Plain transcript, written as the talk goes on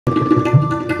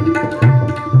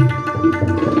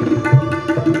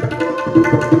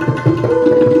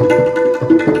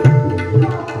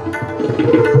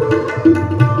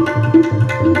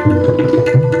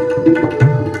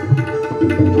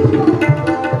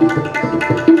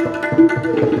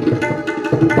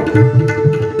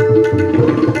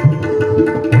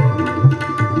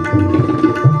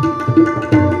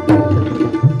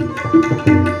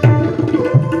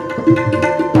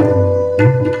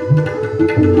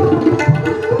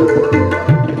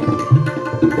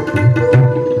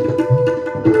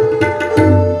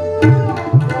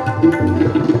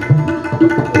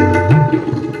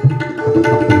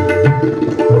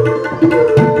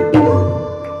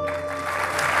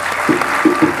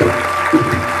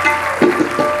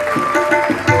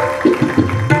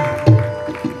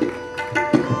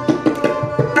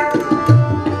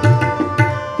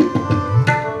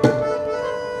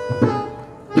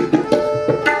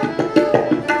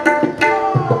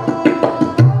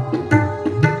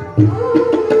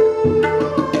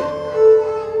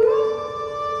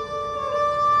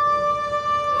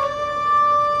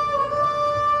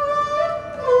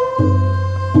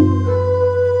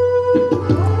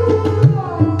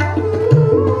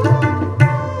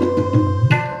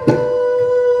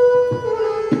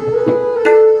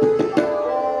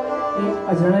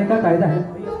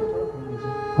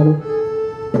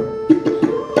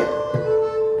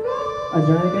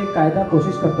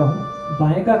कोशिश करता हूँ।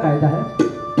 बाएं का कायदा है,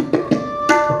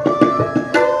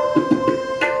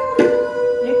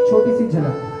 एक छोटी सी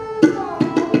झलक।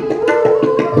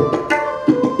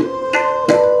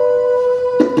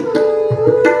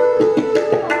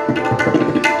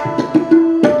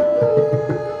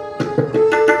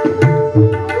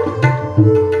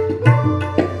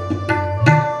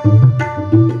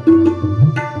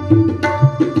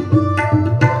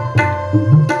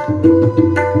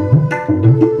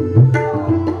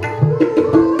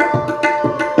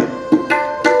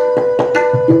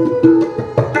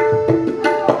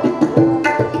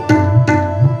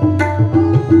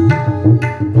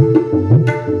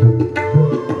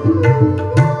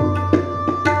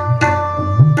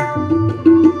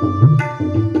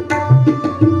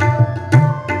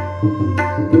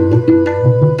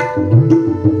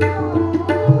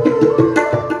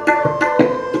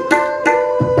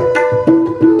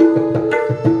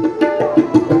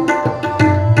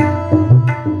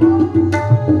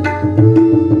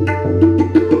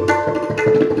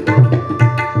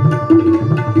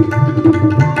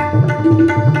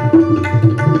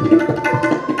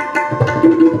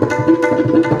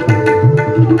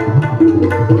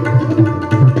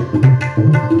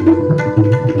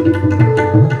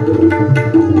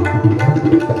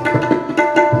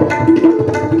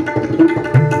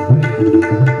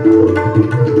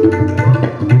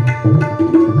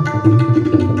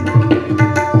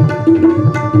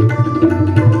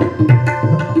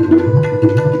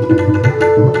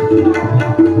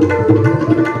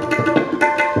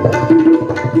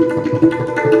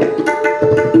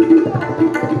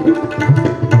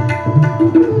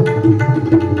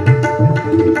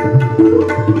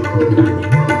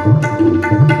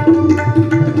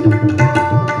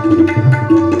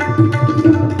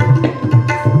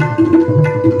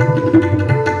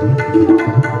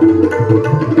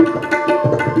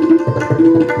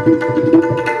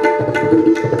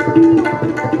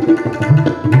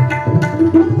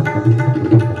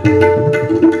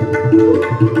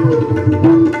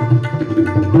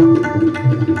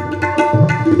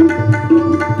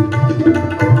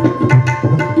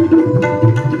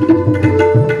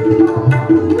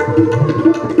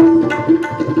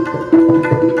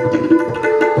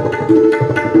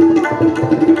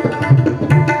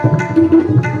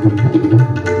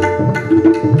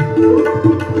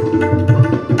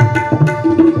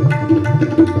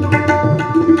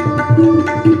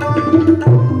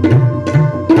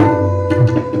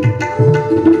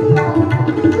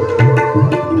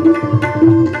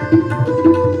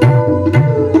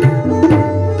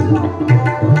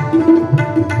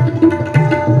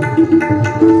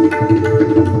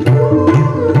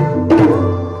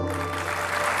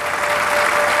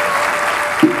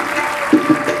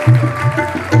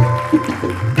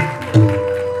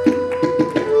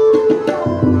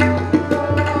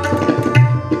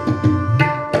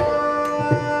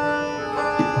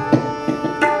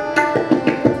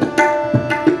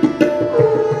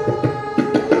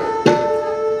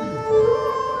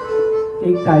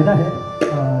 कायदा है,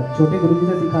 छोटे गुरुजी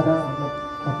से सीखा था,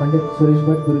 मतलब पंडित सुरेश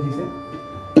भट्ट गुरुजी से,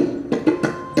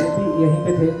 वो भी यहीं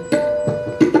पे थे।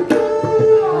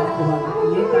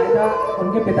 ये कायदा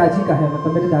उनके पिताजी का है,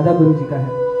 मतलब मेरे दादा गुरुजी का है।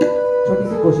 छोटी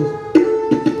सी कोशिश।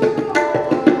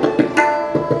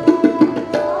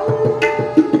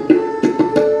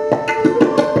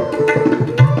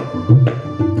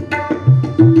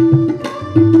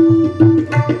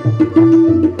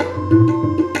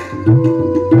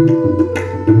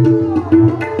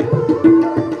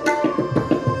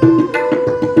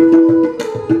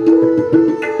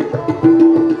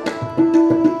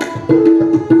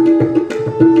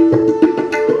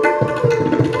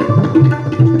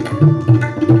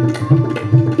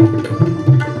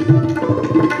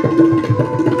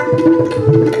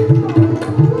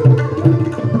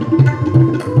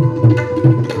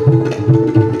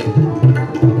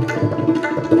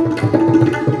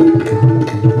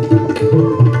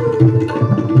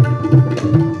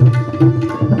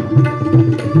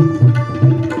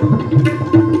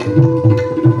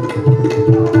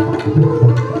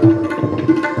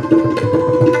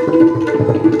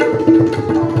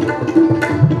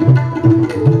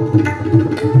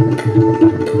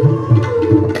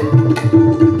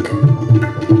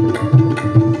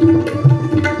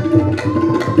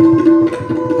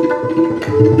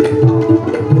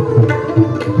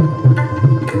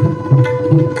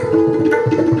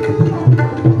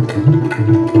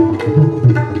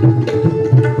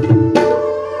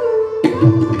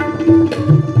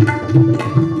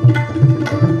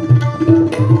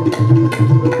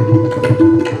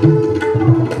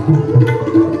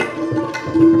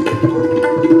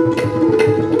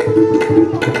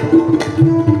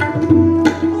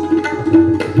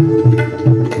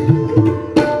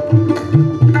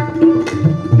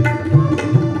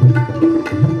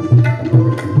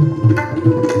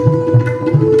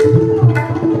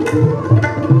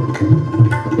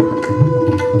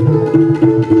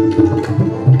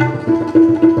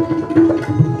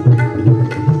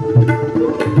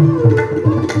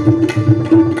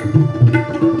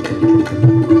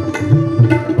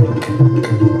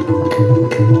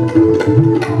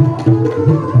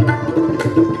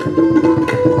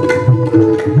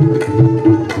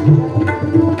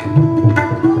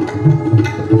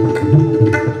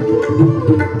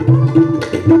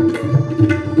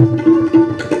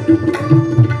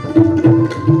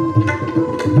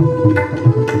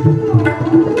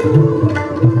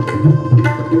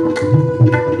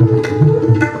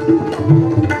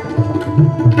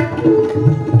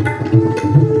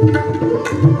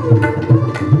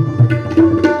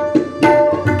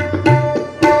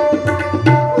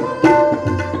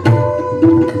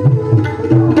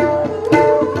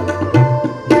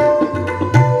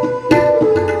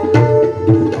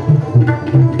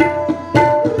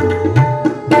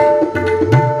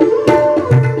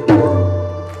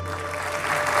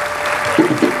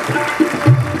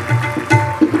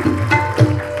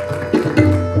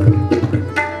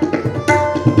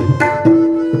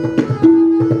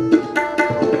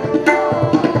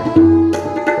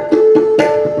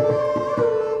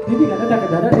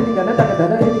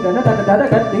 दादा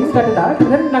गत दिन गत दा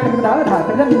गत ना गत दा धा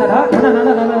गत ना धा ना ना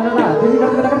ना ना ना दीदी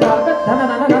गत गत धा गत ना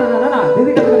ना ना ना ना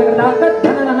दीदी गत गत धा गत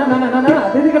ना ना ना ना ना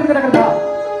दीदी गत गत धा।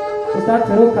 उस्ताद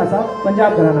फिरोज खान साहब,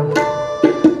 पंजाब घराना।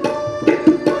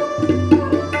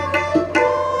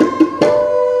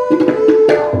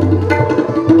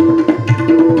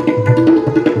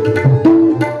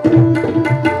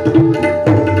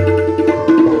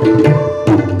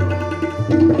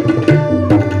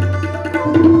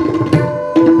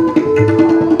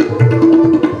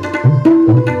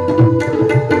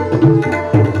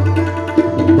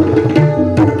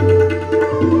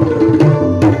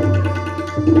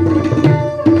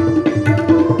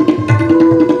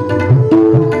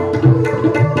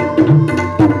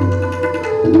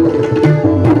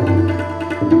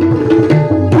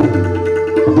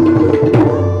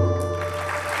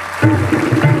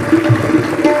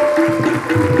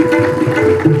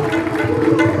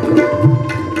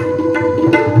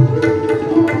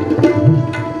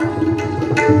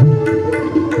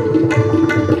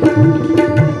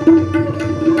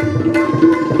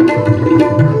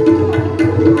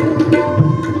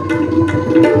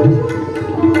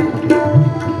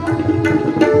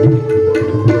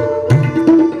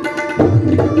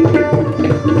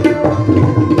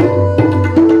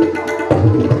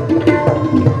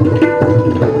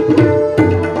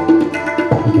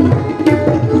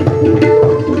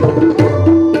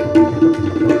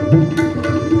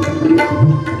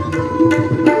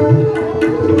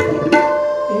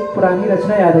 पुरानी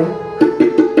रचना याद आई।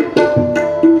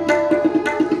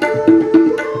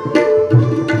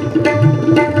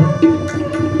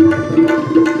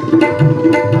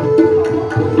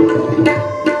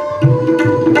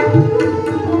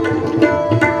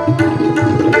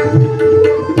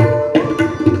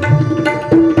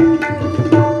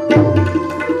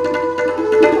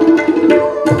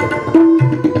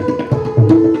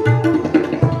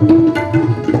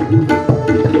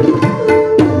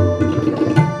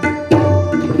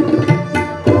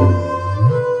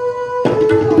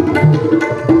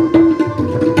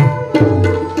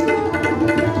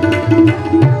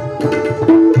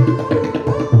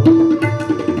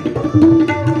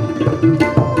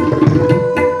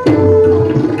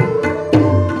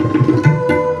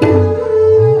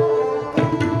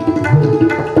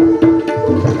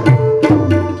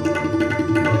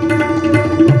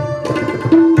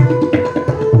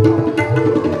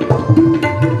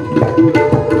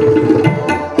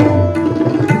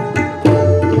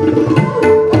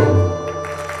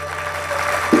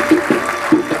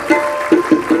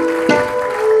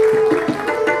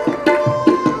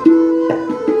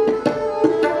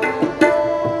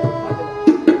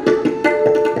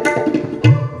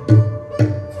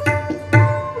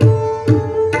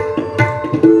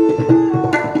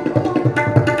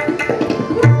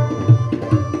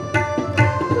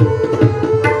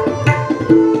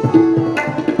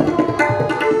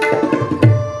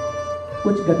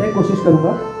 कुछ गतें कोशिश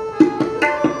करूंगा,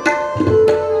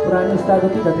 पुराने उस्तादों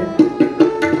की गतें।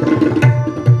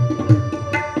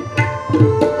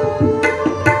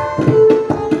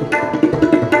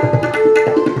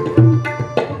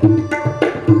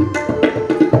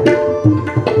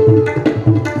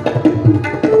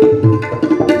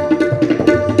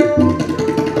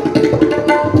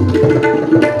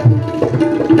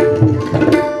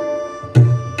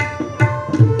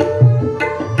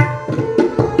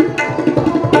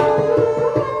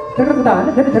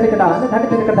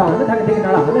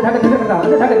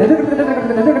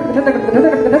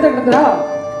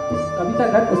 कविता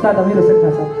गत उस्ताद अमीर हुसैन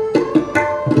खान साहब।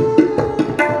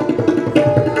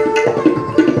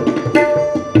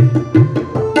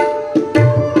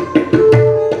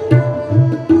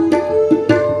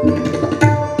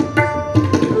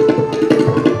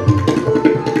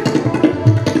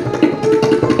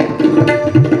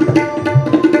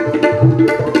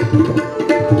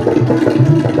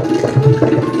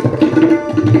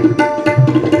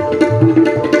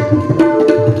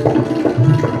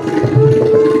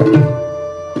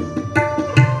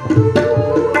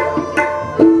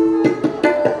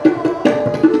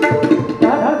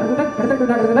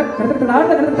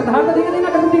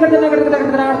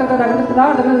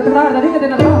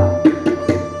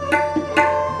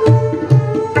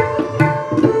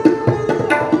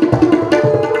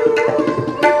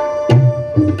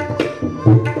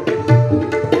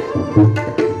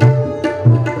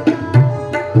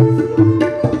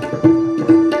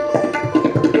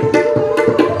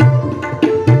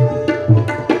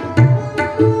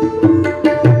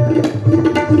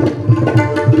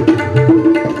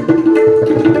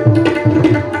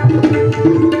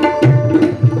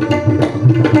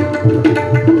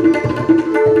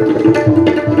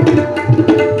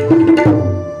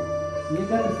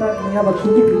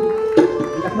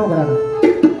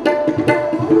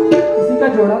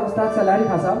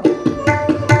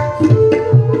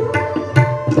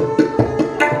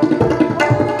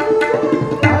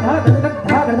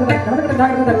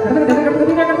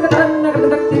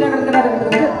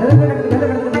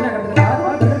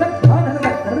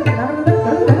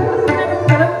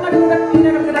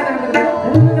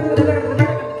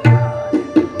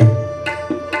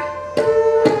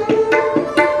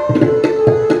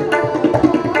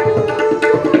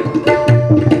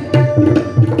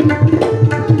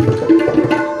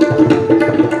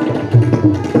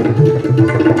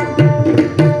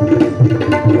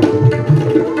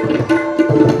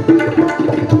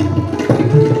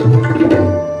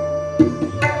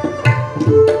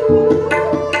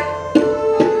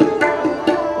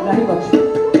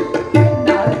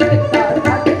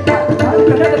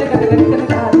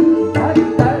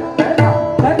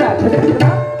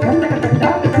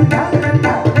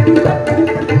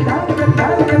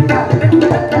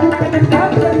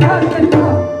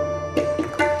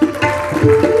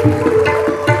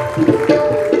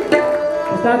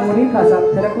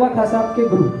 के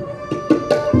गुरु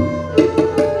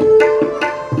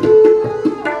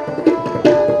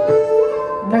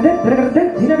नदे धरगरदे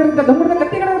धीनगरदे धमरदे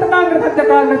कत्तिगरदे कांगरदे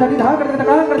कांगरदे धागरदे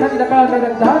कांगरदे कांगरदे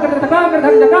धागरदे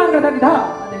कांगरदे कांगरदे धा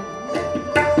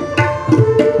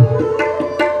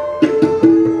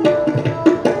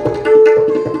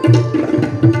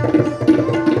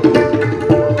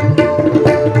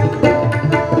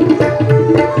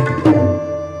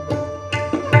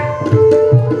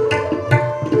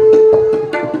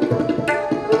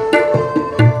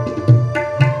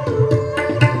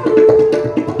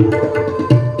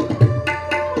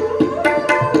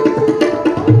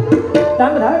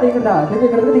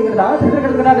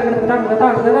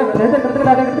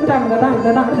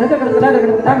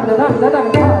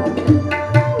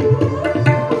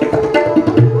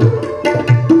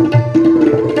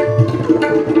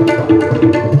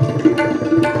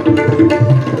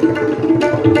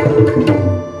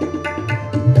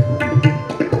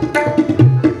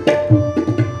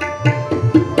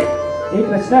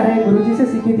एक रचना है गुरुजी से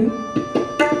सीखी थी।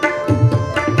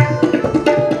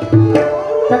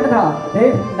 तकधा दे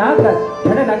नागत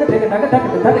धन नागत दे नागत धन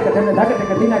धन धन नागत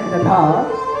धन नागत धा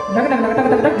नग नग नग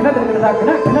नग नग घना धन धा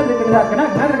घना घना धन धा घना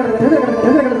घना धन धन धन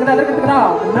धन घना धन धा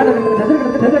ना धन धन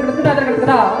धन धन धन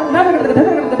धा ना धन धन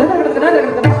धन धन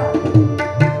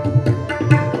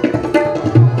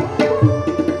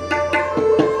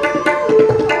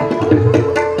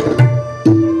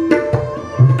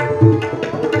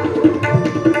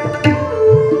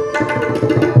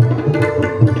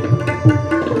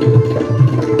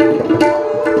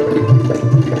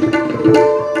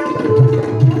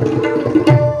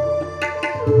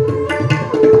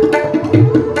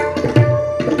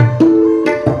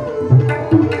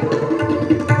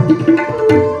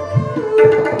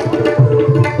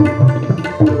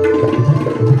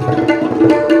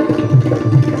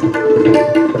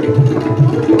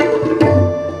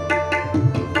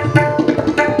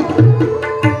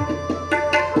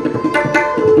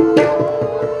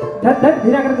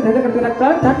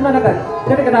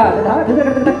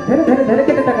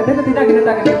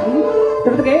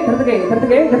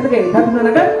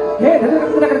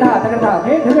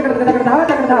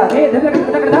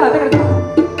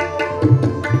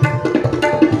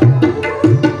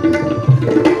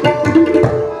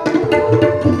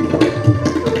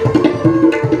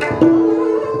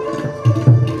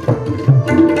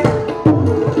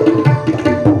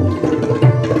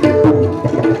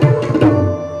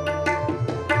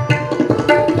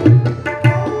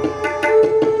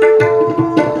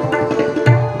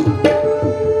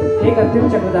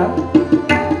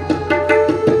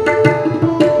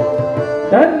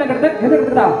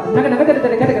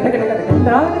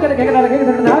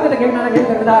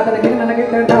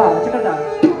धन धा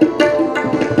चक्रदा